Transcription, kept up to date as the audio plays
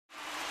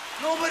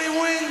Nobody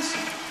wins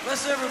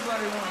unless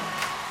everybody wins.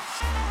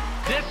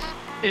 This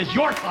is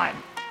your time.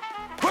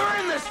 We're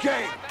in this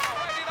game.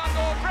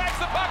 Drags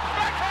the puck,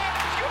 backhand,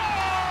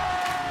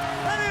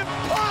 An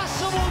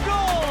impossible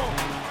goal!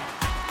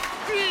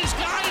 These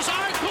guys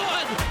are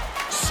good!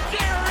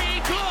 Scary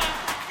good!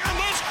 And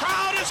this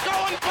crowd is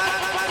going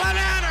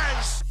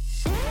bananas!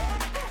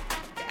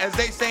 As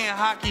they say in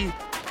hockey,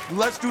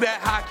 let's do that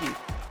hockey.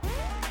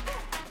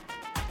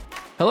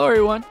 Hello,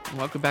 everyone, and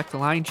welcome back to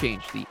Line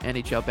Change, the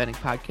NHL betting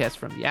podcast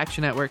from the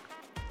Action Network,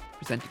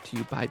 presented to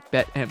you by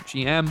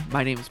BetMGM.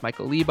 My name is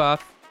Michael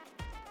Leboff.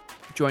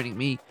 Joining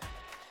me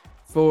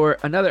for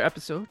another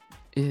episode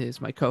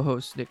is my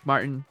co-host, Nick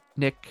Martin.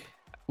 Nick,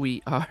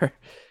 we are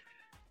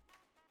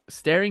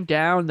staring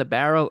down the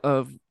barrel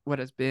of what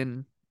has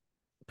been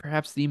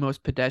perhaps the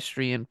most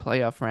pedestrian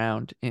playoff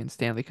round in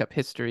Stanley Cup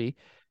history.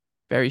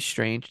 Very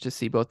strange to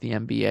see both the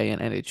NBA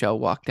and NHL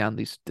walk down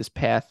this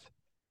path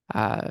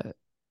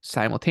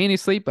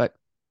simultaneously, but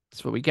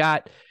that's what we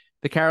got.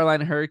 The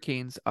Carolina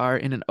Hurricanes are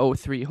in an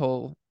 0-3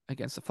 hole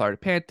against the Florida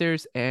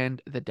Panthers,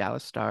 and the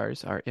Dallas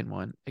Stars are in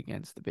one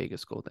against the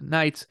Vegas Golden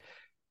Knights.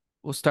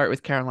 We'll start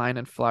with Carolina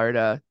and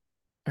Florida.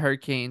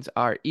 Hurricanes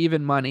are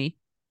even money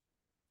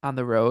on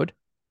the road.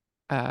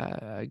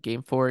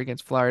 Game 4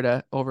 against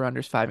Florida,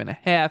 over-unders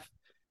 5.5.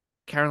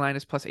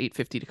 Carolina's plus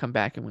 850 to come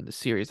back and win the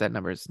series. That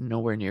number is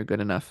nowhere near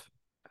good enough,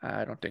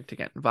 I don't think, to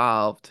get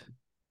involved.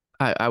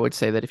 I would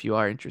say that if you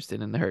are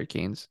interested in the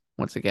Hurricanes,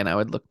 once again, I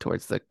would look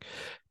towards the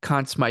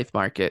Conn Smythe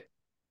market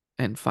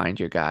and find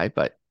your guy.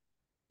 But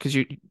because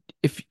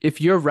if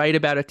you're right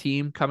about a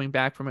team coming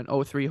back from an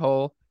 0-3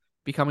 hole,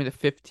 becoming the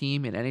 5th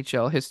team in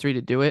NHL history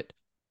to do it,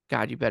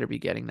 God, you better be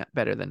getting that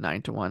better than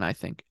 9-1, I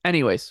think.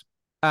 Anyways,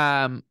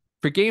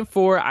 for Game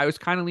 4, I was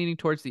kind of leaning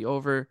towards the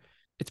over.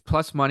 It's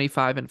plus money,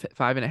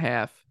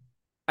 5.5.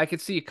 I could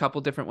see a couple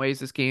different ways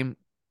this game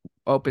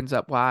opens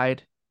up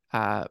wide,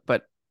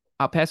 but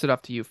I'll pass it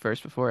off to you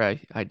first before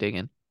I dig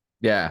in.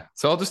 Yeah.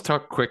 So I'll just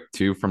talk quick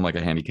too from like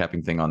a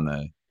handicapping thing on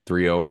the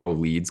 3-0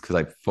 leads, because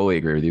I fully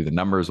agree with you. The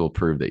numbers will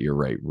prove that you're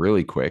right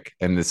really quick.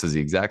 And this is the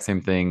exact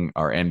same thing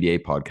our NBA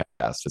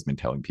podcast has been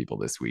telling people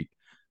this week,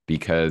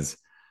 because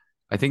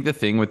I think the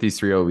thing with these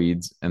 3-0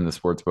 leads and the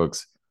sports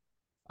books,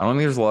 I don't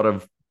think there's a lot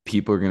of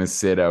people are going to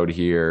sit out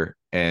here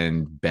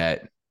and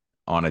bet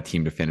on a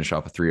team to finish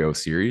off a 3-0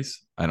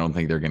 series. I don't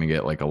think they're going to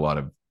get like a lot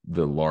of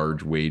the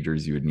large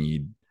wagers you would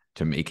need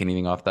to make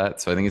anything off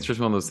that. So I think it's just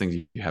one of those things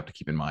you have to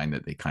keep in mind,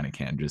 that they kind of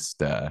can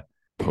just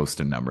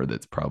post a number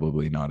that's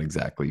probably not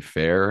exactly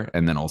fair.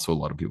 And then also a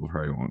lot of people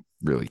probably won't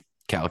really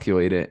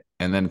calculate it.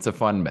 And then it's a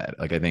fun bet.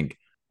 Like I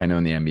know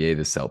in the NBA,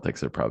 the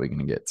Celtics are probably going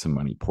to get some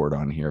money poured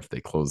on here if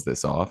they close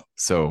this off.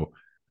 So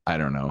I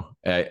don't know.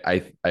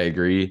 I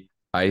agree.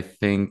 I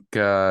think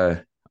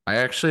I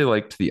actually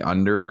liked the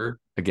under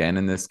again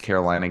in this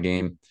Carolina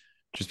game,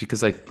 just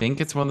because I think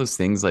it's one of those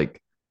things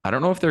like, I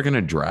don't know if they're going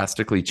to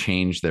drastically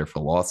change their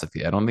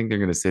philosophy. I don't think they're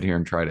going to sit here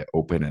and try to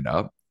open it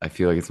up. I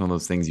feel like it's one of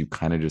those things you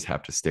kind of just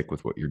have to stick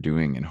with what you're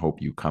doing and hope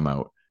you come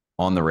out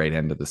on the right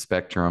end of the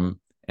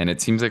spectrum. And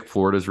it seems like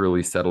Florida's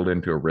really settled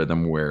into a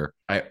rhythm where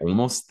I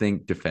almost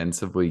think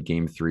defensively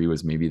Game 3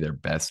 was maybe their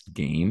best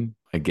game.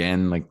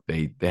 Again, like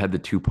they had the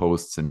 2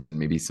 posts and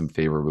maybe some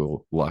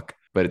favorable luck,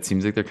 but it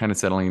seems like they're kind of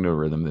settling into a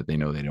rhythm that they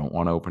know they don't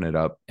want to open it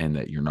up, and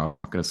that you're not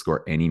going to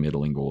score any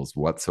middling goals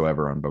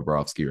whatsoever on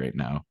Bobrovsky right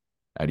now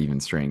at even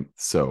strength.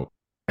 So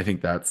I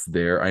think that's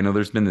there. I know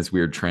there's been this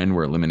weird trend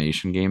where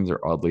elimination games are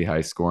oddly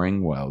high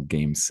scoring while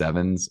game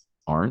 7s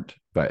aren't,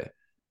 but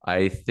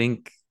I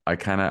think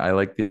I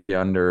like the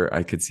under.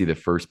 I could see the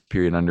first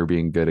period under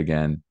being good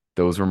again.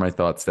 Those were my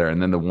thoughts there.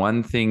 And then the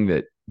one thing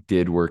that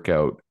did work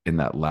out in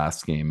that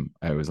last game,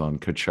 I was on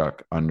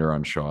Tkachuk under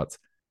on shots.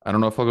 I don't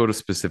know if I'll go to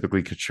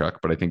specifically Tkachuk,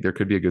 but I think there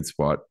could be a good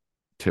spot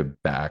to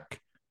back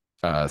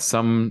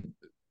some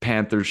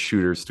Panthers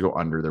shooters to go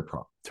under their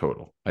prop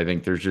total. I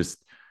think there's just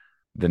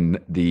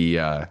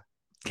the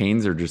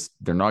Canes are just,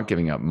 they're not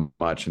giving up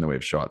much in the way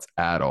of shots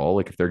at all.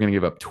 Like if they're going to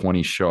give up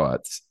 20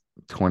 shots,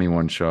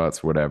 21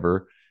 shots,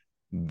 whatever,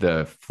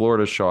 the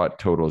Florida shot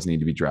totals need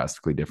to be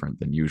drastically different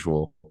than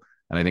usual.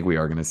 And I think we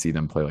are going to see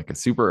them play like a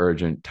super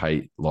urgent,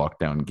 tight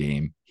lockdown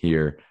game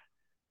here.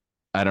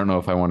 I don't know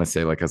if I want to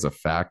say like as a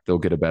fact they'll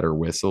get a better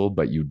whistle,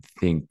 but you'd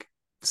think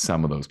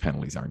some of those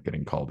penalties aren't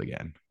getting called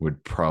again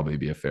would probably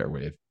be a fair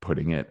way of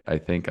putting it. I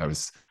think I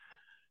was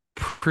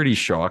pretty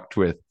shocked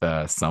with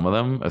some of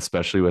them,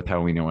 especially with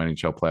how we know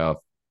NHL playoff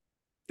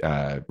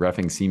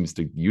reffing seems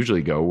to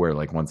usually go, where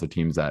like once a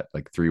team's at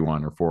like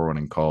 3-1 or 4-1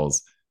 in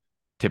calls,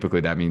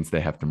 typically that means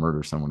they have to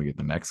murder someone to get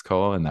the next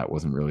call. And that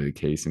wasn't really the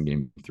case in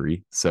game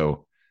 3.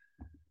 So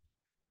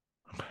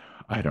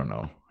I don't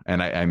know.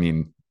 And I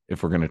mean,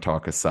 if we're going to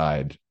talk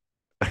aside,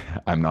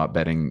 I'm not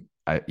betting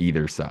at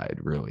either side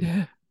really.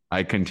 Yeah.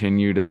 I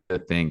continue to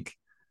think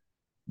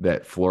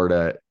that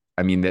Florida,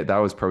 I mean, that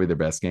was probably their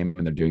best game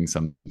and they're doing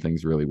some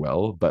things really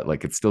well, but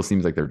like it still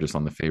seems like they're just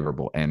on the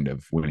favorable end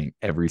of winning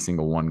every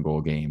single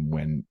 1-goal game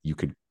when you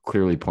could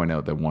clearly point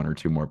out that 1 or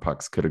 2 more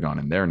pucks could have gone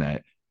in their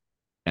net,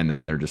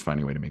 and they're just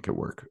finding a way to make it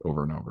work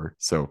over and over.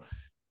 So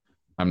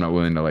I'm not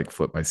willing to like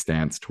flip my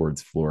stance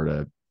towards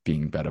Florida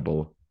being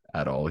bettable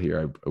at all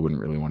here. I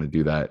wouldn't really want to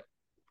do that.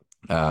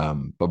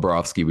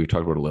 Bobrovsky, we've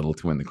talked about a little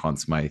to win the Conn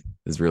Smythe,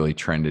 has really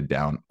trended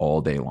down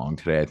all day long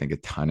today. I think a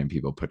ton of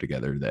people put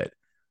together that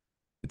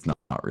it's not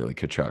really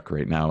Tkachuk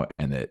right now.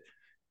 And that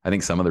I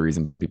think some of the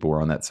reason people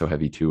were on that so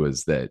heavy too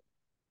is that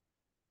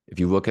if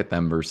you look at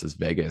them versus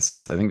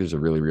Vegas, I think there's a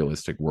really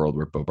realistic world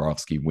where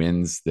Bobrovsky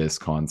wins this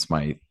Conn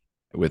Smythe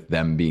with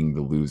them being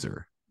the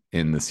loser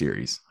in the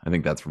series. I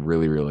think that's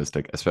really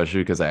realistic,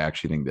 especially because I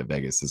actually think that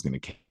Vegas is going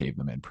to cave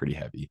them in pretty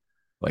heavy.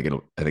 Like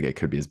I think it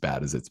could be as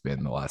bad as it's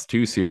been the last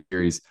two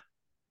series.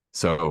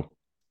 So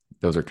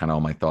those are kind of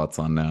all my thoughts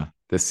on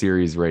this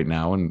series right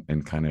now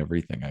and kind of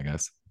everything, I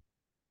guess.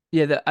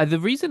 Yeah, the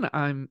reason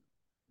I'm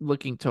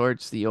looking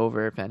towards the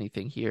over, if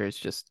anything, here is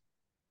just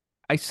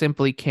I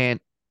simply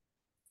can't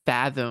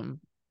fathom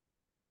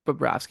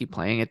Bobrovsky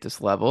playing at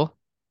this level.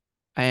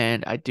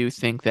 And I do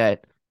think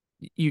that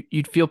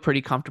you'd feel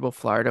pretty comfortable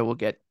Florida will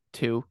get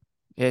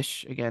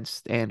 2-ish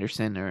against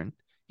Anderson. I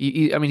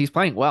mean, he's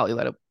playing well. He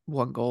let up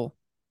 1 goal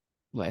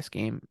last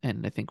game,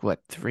 and I think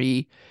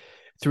three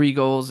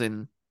goals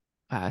in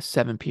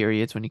 7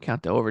 periods when you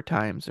count the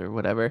overtimes or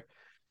whatever.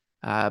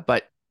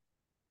 But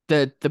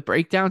the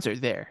breakdowns are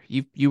there.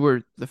 You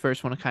were the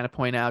first one to kind of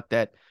point out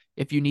that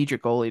if you need your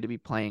goalie to be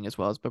playing as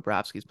well as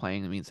Bobrovsky's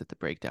playing, it means that the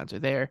breakdowns are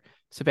there.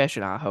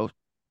 Sebastian Aho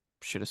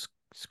should have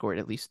scored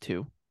at least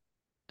 2.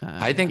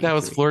 I think that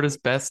was Florida's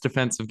best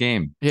defensive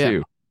game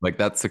too. Like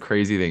that's the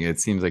crazy thing. It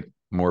seems like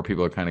more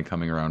people are kind of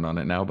coming around on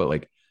it now, but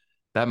like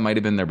that might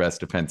have been their best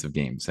defensive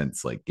game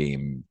since like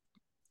game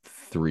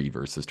 3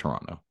 versus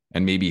Toronto,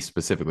 and maybe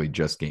specifically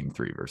just game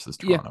 3 versus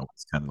Toronto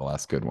was kind of the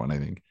last good one, I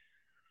think.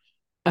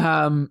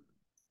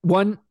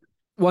 One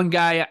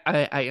guy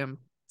I am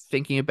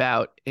thinking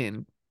about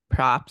in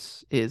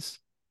props is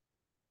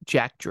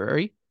Jack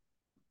Drury.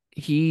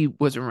 He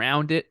was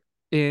around it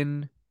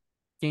in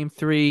game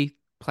 3,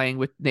 playing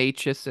with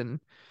Natchez and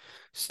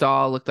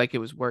Stahl. Looked like it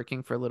was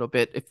working for a little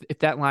bit. If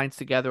that lines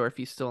together, or if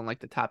he's still in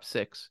like the top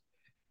 6,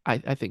 I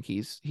think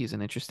he's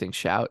an interesting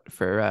shout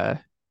for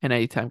an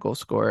anytime goal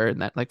scorer in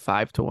that like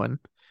 5-1,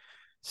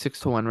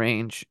 6-1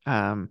 range.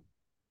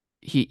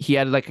 He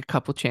had like a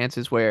couple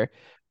chances where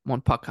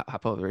one puck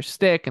hop over his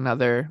stick,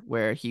 another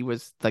where he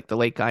was like the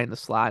late guy in the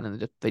slot,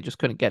 and they just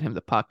couldn't get him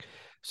the puck.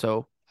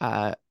 So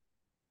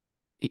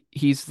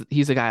he's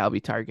a guy I'll be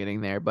targeting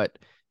there, but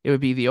it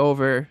would be the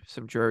over,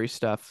 some Drury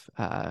stuff,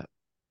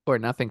 or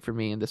nothing for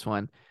me in this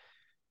one.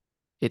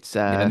 It's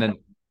and then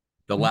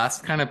the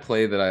last kind of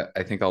play that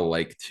I think I'll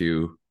like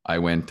too. I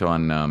went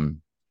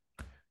on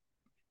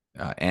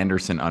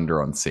Anderson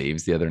under on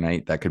saves the other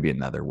night. That could be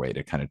another way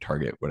to kind of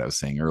target what I was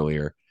saying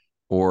earlier.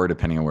 Or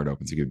depending on where it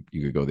opens, you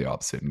could go the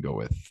opposite and go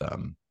with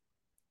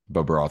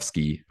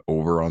Bobrovsky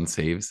over on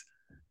saves.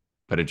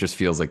 But it just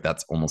feels like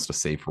that's almost a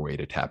safer way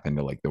to tap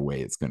into like the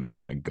way it's going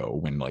to go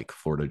when like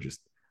Florida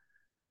just.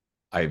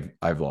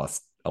 I've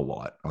lost a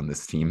lot on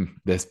this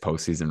team this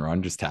postseason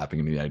run, just tapping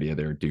into the idea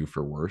they're due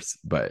for worse.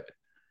 But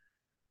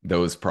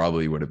those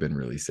probably would have been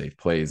really safe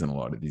plays in a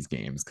lot of these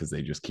games because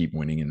they just keep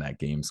winning in that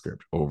game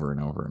script over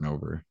and over and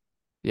over.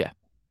 Yeah.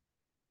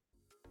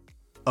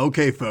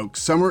 Okay,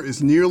 folks, summer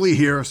is nearly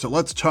here, so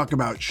let's talk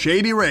about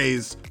Shady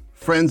Rays,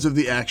 friends of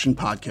the Action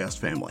Podcast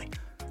family.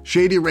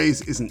 Shady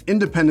Rays is an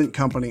independent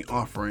company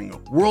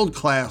offering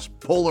world-class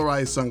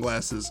polarized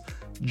sunglasses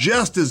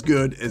just as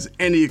good as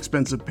any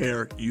expensive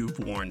pair you've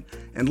worn.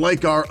 And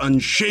like our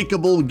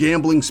unshakable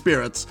gambling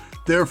spirits,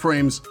 their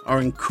frames are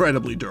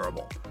incredibly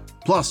durable.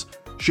 Plus,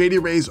 Shady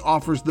Rays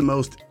offers the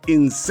most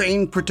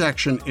insane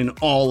protection in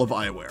all of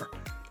eyewear.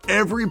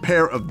 Every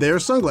pair of their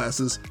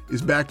sunglasses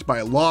is backed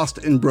by lost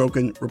and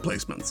broken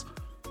replacements.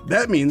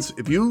 That means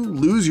if you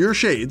lose your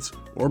shades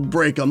or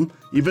break them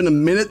even a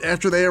minute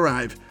after they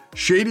arrive,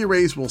 Shady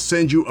Rays will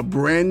send you a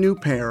brand new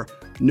pair,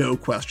 no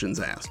questions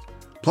asked.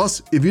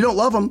 Plus, if you don't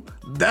love them,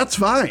 that's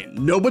fine.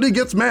 Nobody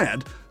gets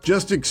mad.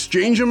 Just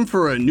exchange them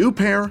for a new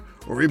pair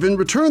or even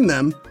return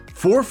them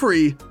for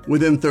free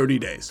within 30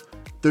 days.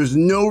 There's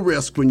no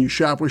risk when you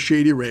shop with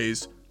Shady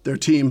Rays. Their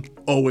team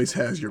always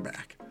has your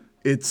back.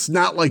 It's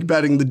not like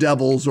betting the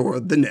Devils or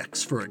the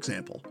Knicks, for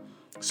example.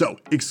 So,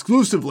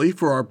 exclusively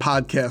for our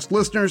podcast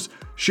listeners,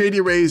 Shady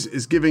Rays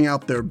is giving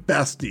out their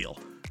best deal.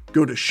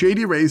 Go to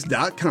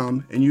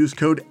shadyrays.com and use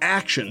code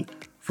ACTION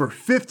for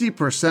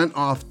 50%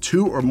 off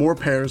 2 or more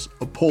pairs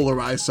of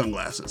polarized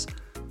sunglasses.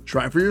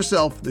 Try for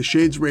yourself the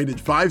shades rated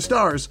 5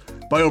 stars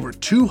by over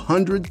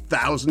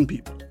 200,000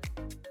 people.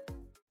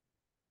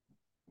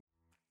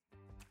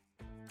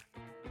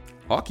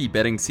 Hockey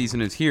betting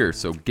season is here,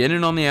 so get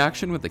in on the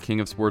action with the king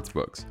of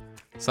sportsbooks.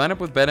 Sign up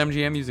with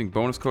BetMGM using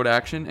bonus code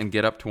ACTION and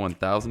get up to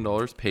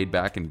 $1,000 paid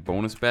back in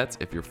bonus bets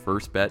if your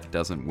first bet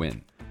doesn't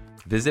win.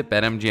 Visit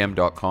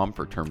BetMGM.com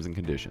for terms and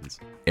conditions.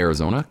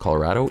 Arizona,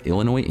 Colorado,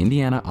 Illinois,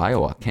 Indiana,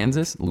 Iowa,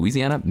 Kansas,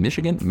 Louisiana,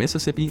 Michigan,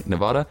 Mississippi,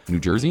 Nevada, New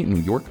Jersey, New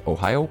York,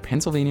 Ohio,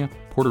 Pennsylvania,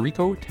 Puerto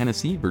Rico,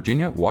 Tennessee,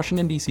 Virginia,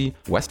 Washington, D.C.,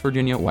 West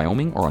Virginia,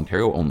 Wyoming, or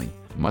Ontario only.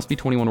 Must be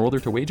 21 or older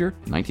to wager,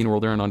 19 or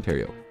older in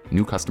Ontario.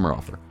 New customer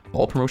offer.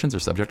 All promotions are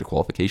subject to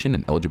qualification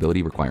and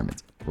eligibility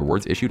requirements.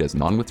 Rewards issued as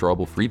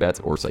non-withdrawable free bets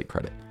or site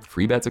credit.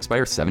 Free bets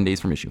expire 7 days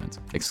from issuance.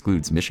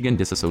 Excludes Michigan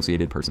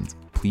disassociated persons.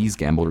 Please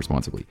gamble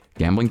responsibly.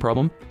 Gambling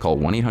problem? Call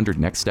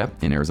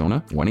 1-800-NEXT-STEP in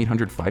Arizona,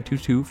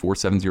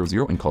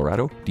 1-800-522-4700 in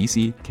Colorado,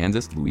 DC,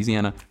 Kansas,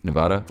 Louisiana,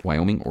 Nevada,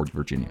 Wyoming, or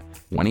Virginia.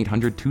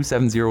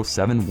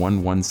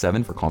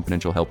 1-800-270-7117 for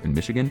confidential help in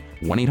Michigan.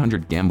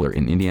 1-800-GAMBLER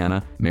in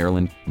Indiana,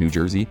 Maryland, New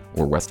Jersey,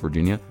 or West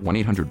Virginia.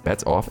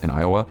 1-800-BETS-OFF in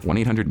Iowa.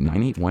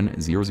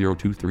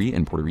 1-800-981-0023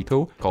 in Puerto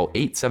Rico. Call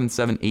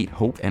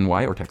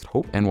 877-8-HOPE-NY or text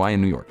HOPE-NY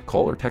in New York.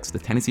 Call or text the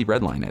Tennessee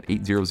Red Line at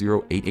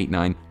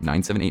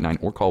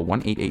 800-889-9789 or call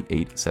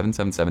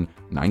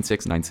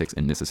 1-888-777-9696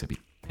 in Mississippi.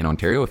 In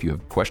Ontario, if you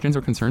have questions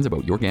or concerns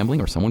about your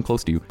gambling or someone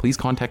close to you, please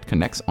contact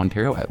Connects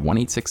Ontario at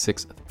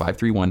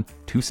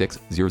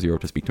 1-866-531-2600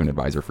 to speak to an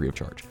advisor free of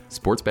charge.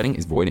 Sports betting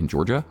is void in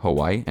Georgia,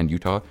 Hawaii, and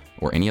Utah,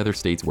 or any other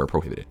states where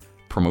prohibited.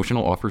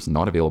 Promotional offers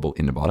not available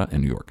in Nevada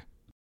and New York.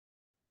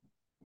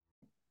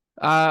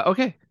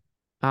 Okay.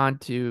 On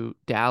to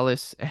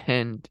Dallas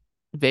and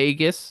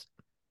Vegas.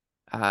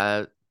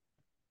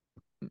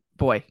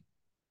 Boy,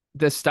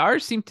 the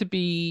Stars seem to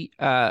be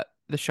the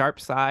sharp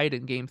side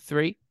in Game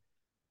 3.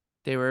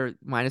 They were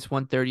minus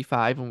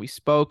 135 when we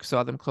spoke.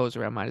 Saw them close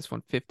around minus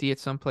 150 at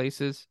some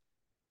places.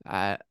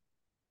 We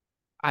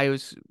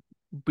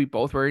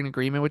both were in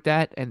agreement with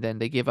that, and then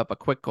they give up a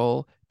quick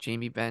goal.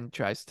 Jamie Benn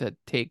tries to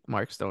take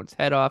Mark Stone's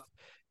head off,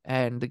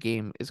 and the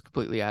game is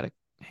completely out of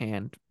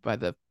hand by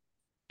the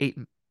 8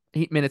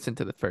 minutes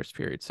into the first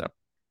period. So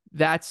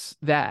that's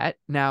that.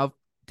 Now,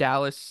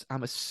 Dallas,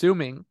 I'm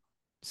assuming,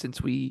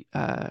 since we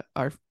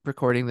are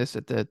recording this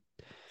at the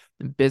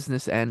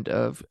business end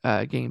of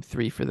Game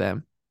 3 for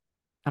them,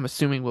 I'm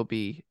assuming will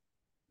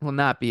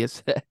not be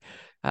as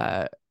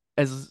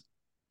as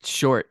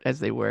short as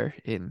they were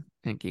in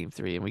Game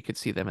 3, and we could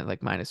see them at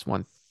like minus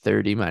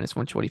 130, minus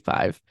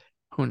 125.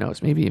 Who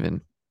knows? Maybe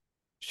even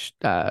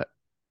a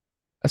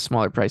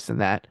smaller price than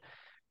that.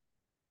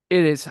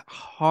 It is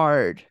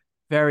hard,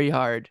 very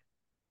hard,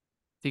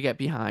 to get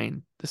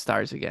behind the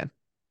Stars again.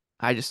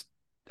 I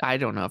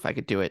don't know if I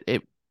could do it.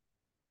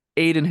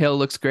 Aiden Hill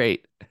looks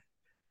great.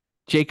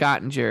 Jake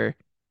Ottinger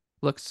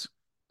looks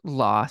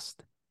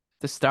lost.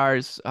 The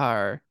Stars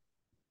are,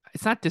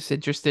 it's not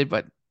disinterested,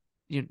 but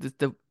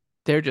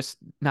they're just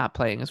not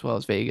playing as well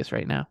as Vegas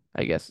right now,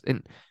 I guess.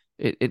 And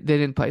they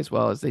didn't play as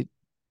well as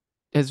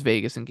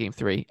Vegas in Game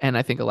 3. And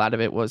I think a lot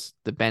of it was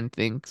the Ben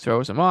thing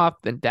throws him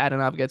off, then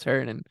Dadonov gets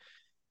hurt, and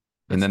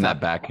then that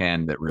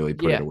backhand that really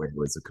put it away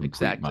was a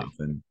complete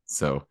muffin.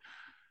 So,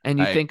 and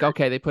you think,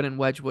 okay, they put in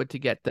Wedgwood to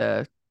get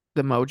the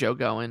mojo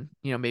going,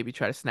 maybe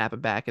try to snap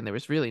it back, and there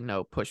was really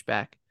no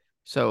pushback.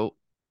 So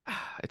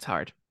it's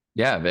hard.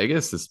 Yeah,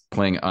 Vegas is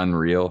playing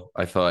unreal.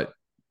 I thought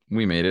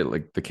we made it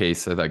like the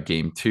case. I thought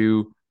Game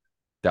 2,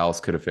 Dallas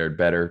could have fared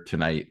better.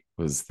 Tonight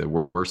was the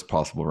worst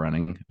possible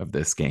running of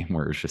this game,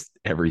 where it's just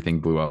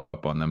everything blew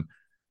up on them.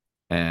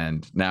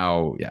 And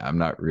now, yeah, I'm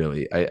not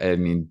really. I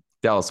mean,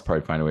 Dallas will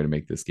probably find a way to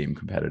make this game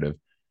competitive.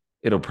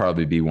 It'll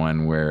probably be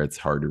one where it's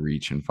hard to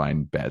reach and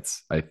find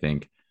bets. I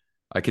think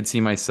I could see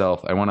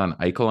myself. I went on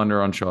Eichel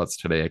under on shots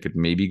today. I could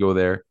maybe go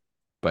there.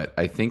 But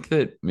I think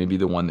that maybe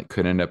the one that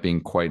could end up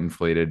being quite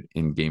inflated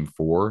in Game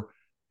 4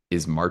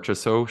 is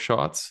Marchessault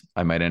shots.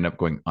 I might end up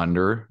going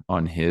under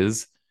on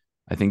his.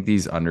 I think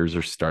these unders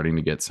are starting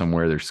to get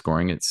somewhere. They're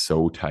scoring it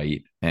so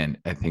tight. And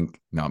I think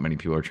not many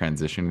people are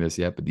transitioning this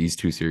yet, but these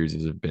two series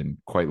have been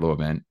quite low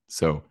event.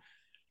 So,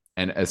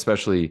 and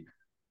especially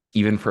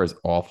even for as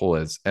awful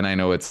as, and I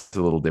know it's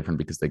a little different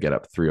because they get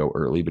up 3-0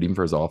 early, but even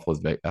for as awful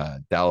as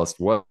Dallas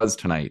was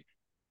tonight,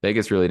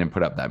 Vegas really didn't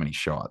put up that many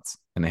shots,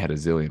 and they had a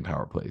zillion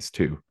power plays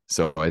too.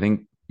 So I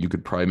think you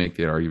could probably make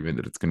the argument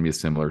that it's going to be a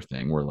similar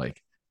thing where,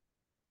 like,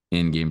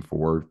 in Game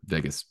 4,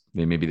 Vegas,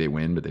 maybe they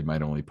win, but they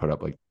might only put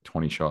up like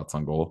 20 shots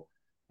on goal,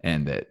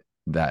 and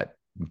that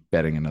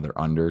betting another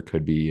under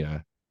could be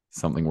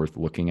something worth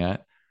looking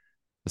at,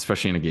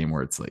 especially in a game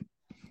where it's like,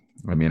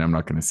 I mean, I'm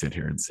not going to sit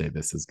here and say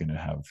this is going to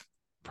have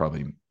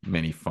probably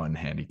many fun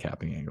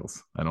handicapping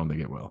angles. I don't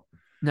think it will.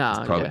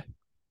 No, probably,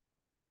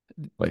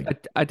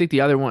 I think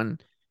the other one,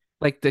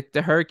 like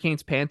the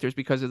Hurricanes Panthers,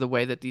 because of the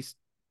way that these,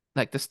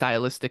 like the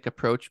stylistic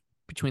approach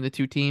between the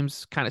two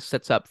teams kind of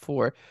sets up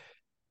for,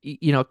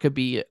 it could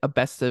be a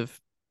best of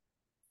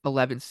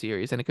 11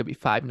 series, and it could be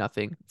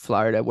 5-0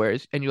 Florida,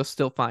 and you'll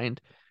still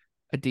find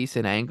a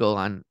decent angle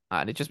on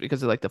it, just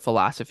because of like the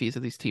philosophies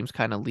of these teams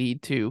kind of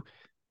lead to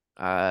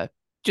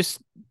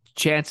just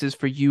chances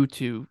for you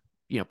to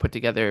put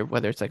together,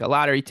 whether it's like a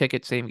lottery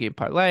ticket, same game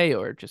parlay,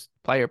 or just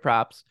player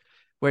props.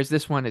 Whereas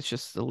this one, it's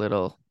just a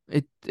little,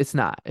 it's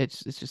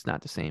just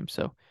not the same.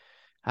 So,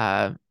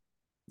 yeah.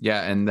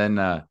 And then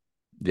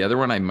the other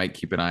one I might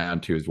keep an eye on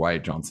too is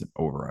Wyatt Johnson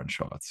over on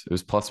shots. It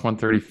was plus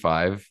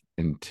 135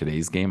 in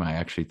today's game. I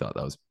actually thought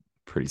that was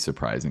pretty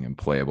surprising and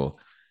playable,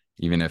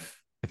 even if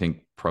I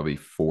think probably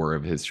 4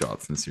 of his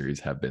shots in the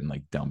series have been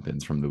like dump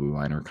ins from the blue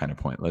line or kind of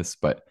pointless,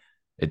 but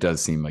it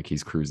does seem like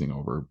he's cruising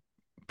over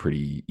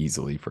pretty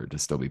easily for it to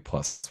still be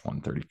plus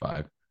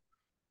 135.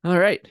 All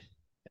right.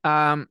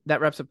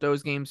 That wraps up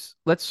those games.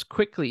 Let's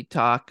quickly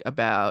talk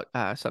about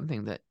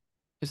something that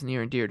is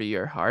near and dear to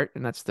your heart,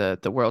 and that's the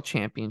World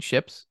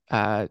Championships,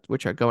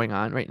 which are going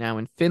on right now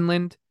in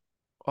Finland.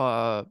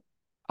 I'll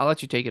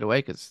let you take it away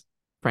because,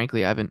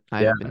 frankly, I haven't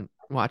been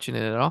watching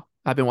it at all.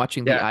 I've been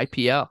watching the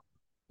IPL,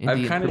 I've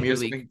Indian kind of Premier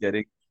just League been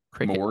getting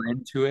cricket. more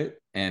into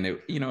it, and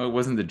it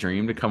wasn't the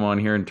dream to come on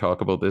here and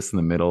talk about this in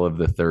the middle of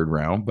the third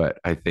round, but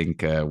I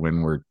think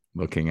when we're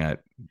looking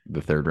at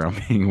the third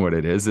round being what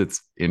it is,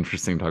 it's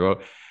interesting to talk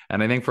about.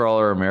 And I think for all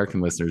our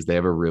American listeners, they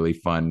have a really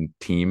fun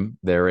team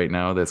there right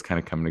now that's kind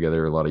of coming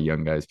together. A lot of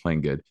young guys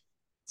playing good.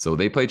 So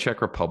they play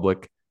Czech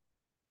Republic.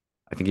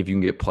 I think if you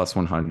can get plus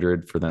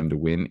 100 for them to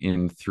win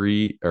in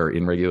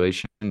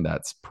regulation,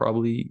 that's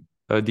probably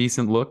a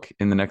decent look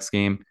in the next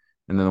game.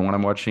 And then the one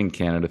I'm watching,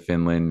 Canada,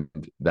 Finland,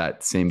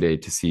 that same day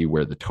to see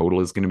where the total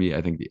is going to be.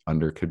 I think the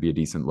under could be a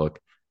decent look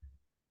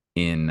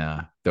in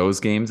those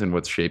games and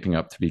what's shaping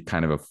up to be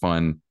kind of a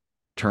fun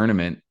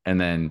tournament.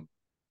 And then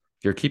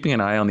if you're keeping an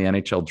eye on the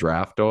NHL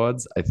draft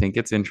odds, I think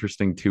it's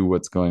interesting too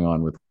what's going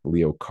on with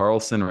Leo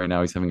Carlsson right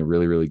now. He's having a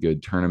really, really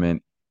good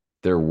tournament.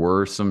 There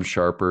were some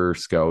sharper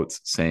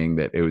scouts saying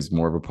that it was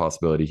more of a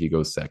possibility he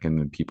goes second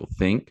than people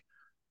think,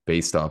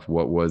 based off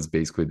what was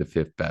basically the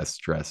fifth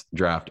best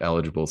draft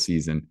eligible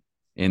season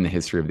in the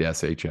history of the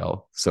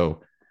SHL.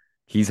 So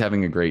he's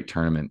having a great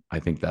tournament. I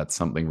think that's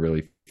something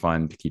really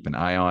fun to keep an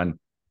eye on.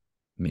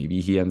 Maybe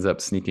he ends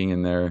up sneaking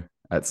in there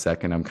at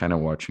second. I'm kind of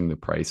watching the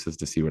prices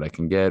to see what I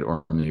can get,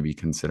 or maybe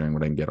considering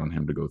what I can get on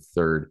him to go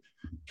third,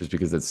 just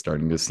because it's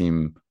starting to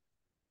seem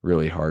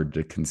really hard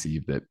to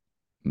conceive that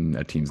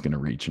a team's going to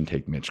reach and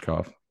take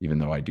Michkov, even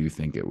though I do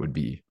think it would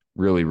be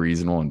really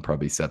reasonable and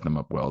probably set them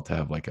up well to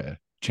have like a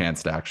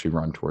chance to actually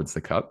run towards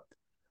the cup.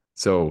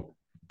 So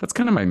that's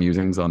kind of my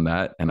musings on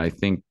that. And I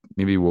think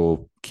maybe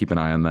we'll keep an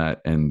eye on that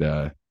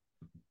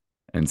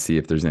and see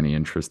if there's any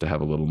interest to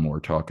have a little more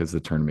talk as the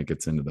tournament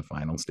gets into the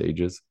final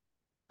stages.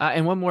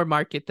 And one more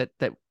market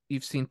that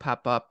you've seen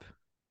pop up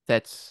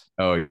that's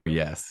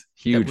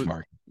huge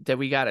market that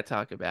we got to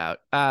talk about.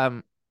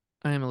 I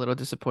am a little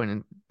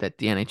disappointed that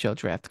the NHL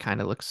draft kind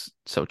of looks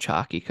so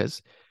chalky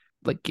because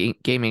like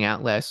gaming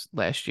out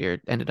last year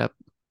ended up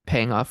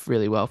paying off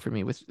really well for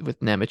me with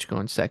Nemec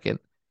going second.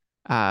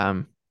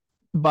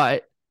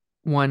 But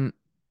one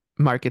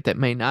market that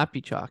may not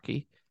be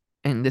chalky,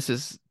 and this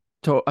is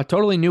a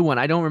totally new one.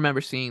 I don't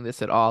remember seeing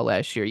this at all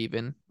last year,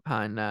 even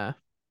on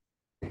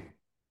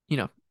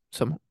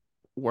some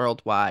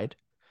worldwide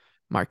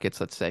markets,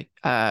 let's say.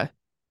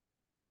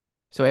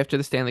 So after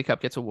the Stanley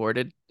Cup gets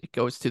awarded, it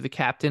goes to the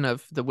captain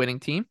of the winning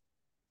team.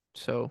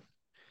 So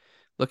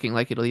looking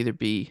like it'll either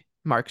be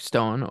Mark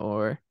Stone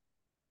or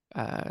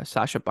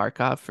Sasha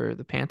Barkov for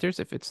the Panthers,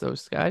 if it's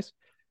those guys.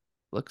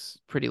 Looks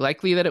pretty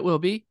likely that it will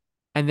be.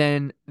 And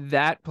then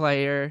that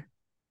player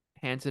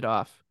hands it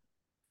off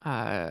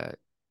to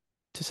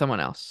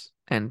someone else.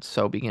 And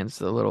so begins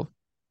the little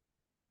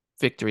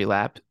victory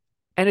lap.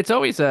 And it's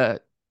always a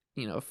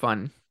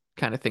fun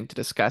kind of thing to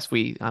discuss.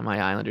 We on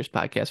my Islanders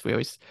podcast, we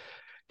always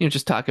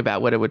just talk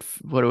about what it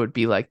would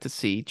be like to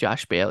see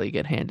Josh Bailey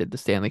get handed the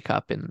Stanley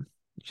Cup and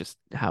just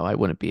how I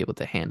wouldn't be able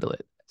to handle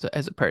it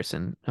as a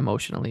person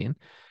emotionally.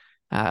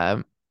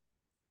 And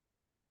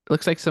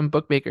looks like some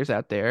bookmakers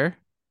out there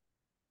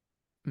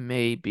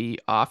may be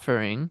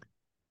offering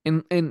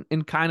in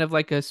kind of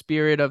like a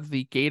spirit of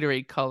the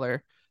Gatorade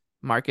color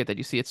market that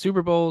you see at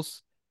Super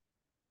Bowls,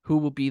 who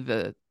will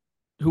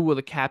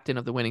the captain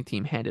of the winning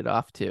team hand it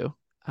off to?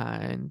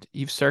 And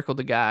you've circled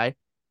a guy,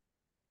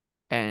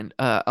 and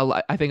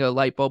I think a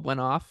light bulb went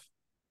off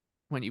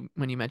when you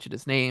mentioned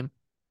his name.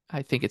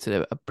 I think it's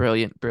a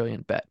brilliant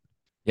bet.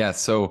 Yeah,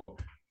 so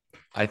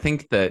I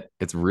think that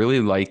it's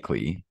really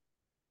likely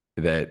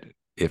that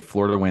if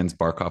Florida wins,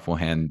 Barkov will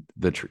hand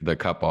the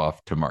cup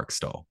off to Mark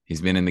Stahl.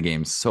 He's been in the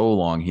game so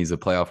long. He's a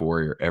playoff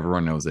warrior.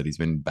 Everyone knows that. He's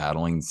been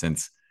battling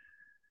since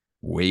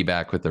way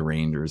back with the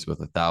Rangers with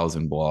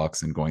 1,000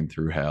 blocks and going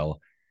through hell.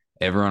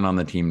 Everyone on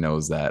the team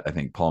knows that. I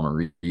think Paul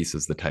Maurice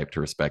is the type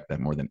to respect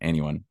that more than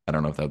anyone. I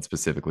don't know if that would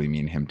specifically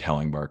mean him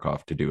telling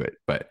Barkov to do it,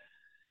 but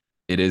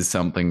it is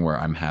something where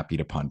I'm happy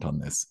to punt on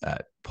this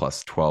at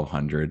plus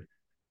 1,200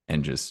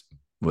 and just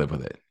live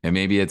with it. And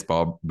maybe it's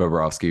Bob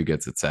Bobrovsky who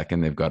gets it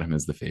second. They've got him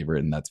as the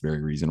favorite, and that's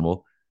very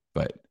reasonable.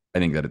 But I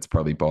think that it's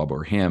probably Bob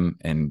or him,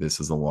 and this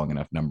is a long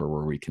enough number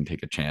where we can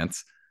take a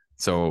chance.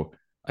 So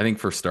I think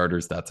for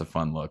starters, that's a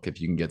fun look.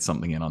 If you can get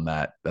something in on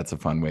that, that's a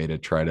fun way to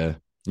try to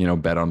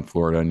bet on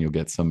Florida, and you'll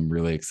get some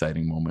really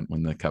exciting moment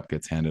when the cup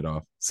gets handed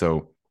off.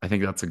 So I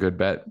think that's a good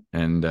bet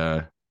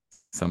and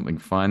something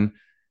fun.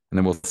 And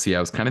then we'll see. I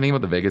was kind of thinking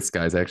about the Vegas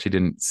guys. I actually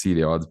didn't see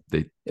the odds.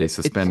 They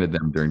suspended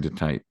them during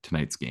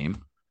tonight's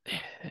game.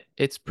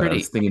 It's But pretty. I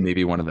was thinking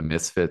maybe one of the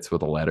misfits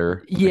with a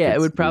letter. Yeah, it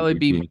would probably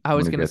be. I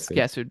was going to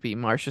guess it would be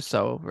Marcia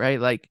So, right?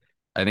 Like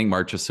I think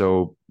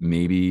Marchessault,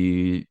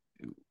 maybe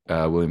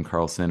William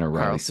Karlsson or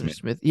Riley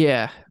Smith.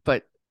 Yeah,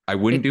 but I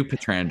wouldn't do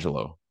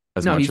Pietrangelo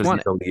as much he's as won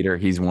he's a leader.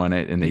 He's won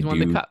it, and He's won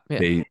the cup.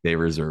 Yeah. they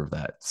reserve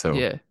that. So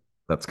Yeah.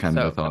 That's kind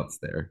of the thoughts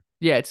there.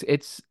 Yeah,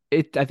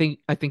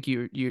 I think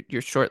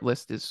your short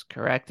list is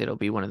correct. It'll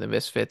be one of the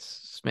misfits: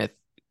 Smith,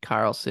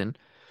 Carlson,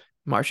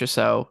 Marcia.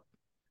 So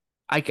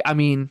I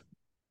mean,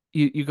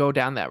 you go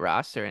down that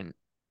roster and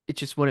it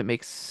just wouldn't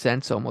make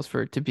sense almost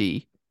for it to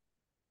be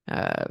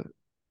If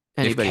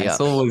anybody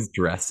Kessel else. was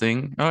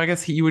dressing, oh, I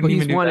guess he wouldn't Well,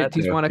 even do that.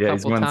 he's won a Yeah,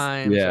 couple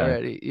times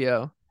already,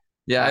 yeah.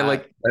 I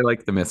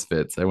like the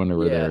misfits. I wonder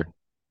where Yeah.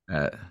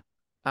 they're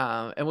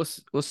at. And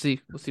we'll see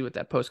what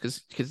that post,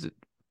 because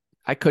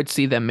I could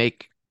see them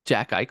make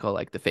Jack Eichel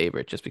like the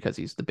favorite just because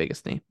he's the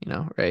biggest name,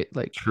 right?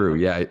 Like, True.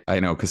 Yeah, I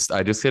know, because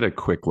I just did a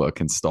quick look,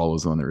 and Stahl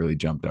was the one that really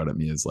jumped out at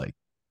me as like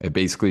it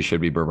basically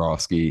should be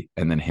Bobrovsky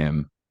and then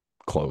him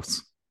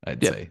close,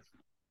 I'd Yep. say.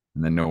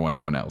 And then no one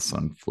else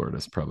on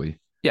Florida's probably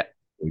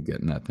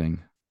getting that thing.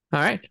 All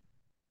right.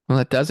 Well,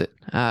 that does it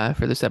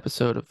for this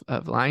episode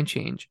of Line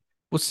Change.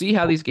 We'll see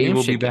how these Hopefully games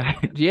we'll be shake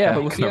out. back- Yeah, back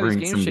but we'll see how these covering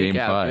games some shake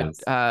game out.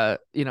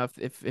 fives.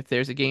 If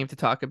there's a game to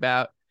talk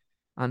about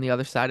on the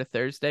other side of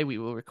Thursday, we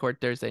will record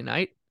Thursday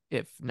night.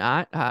 If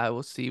not,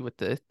 we'll see what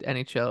the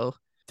NHL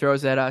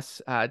throws at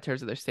us in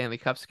terms of their Stanley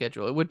Cup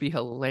schedule. It would be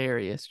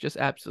hilarious, just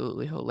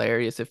absolutely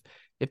hilarious if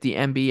the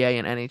NBA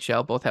and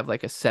NHL both have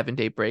like a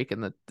 7-day break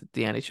and the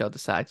NHL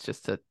decides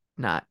just to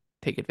not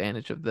take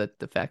advantage of the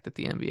fact that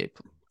the NBA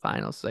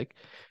finals, like,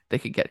 they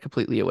could get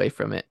completely away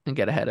from it and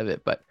get ahead of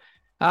it. But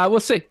we'll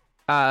see.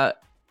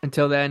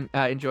 Until then,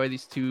 enjoy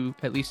these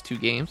at least two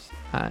games,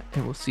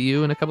 and we'll see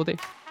you in a couple days.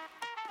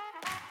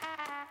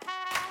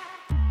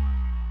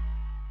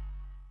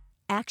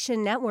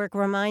 Action Network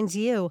reminds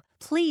you,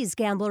 please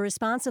gamble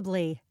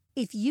responsibly.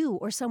 If you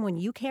or someone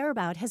you care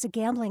about has a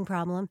gambling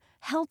problem,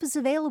 help is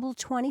available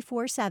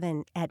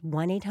 24/7 at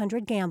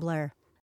 1-800-GAMBLER.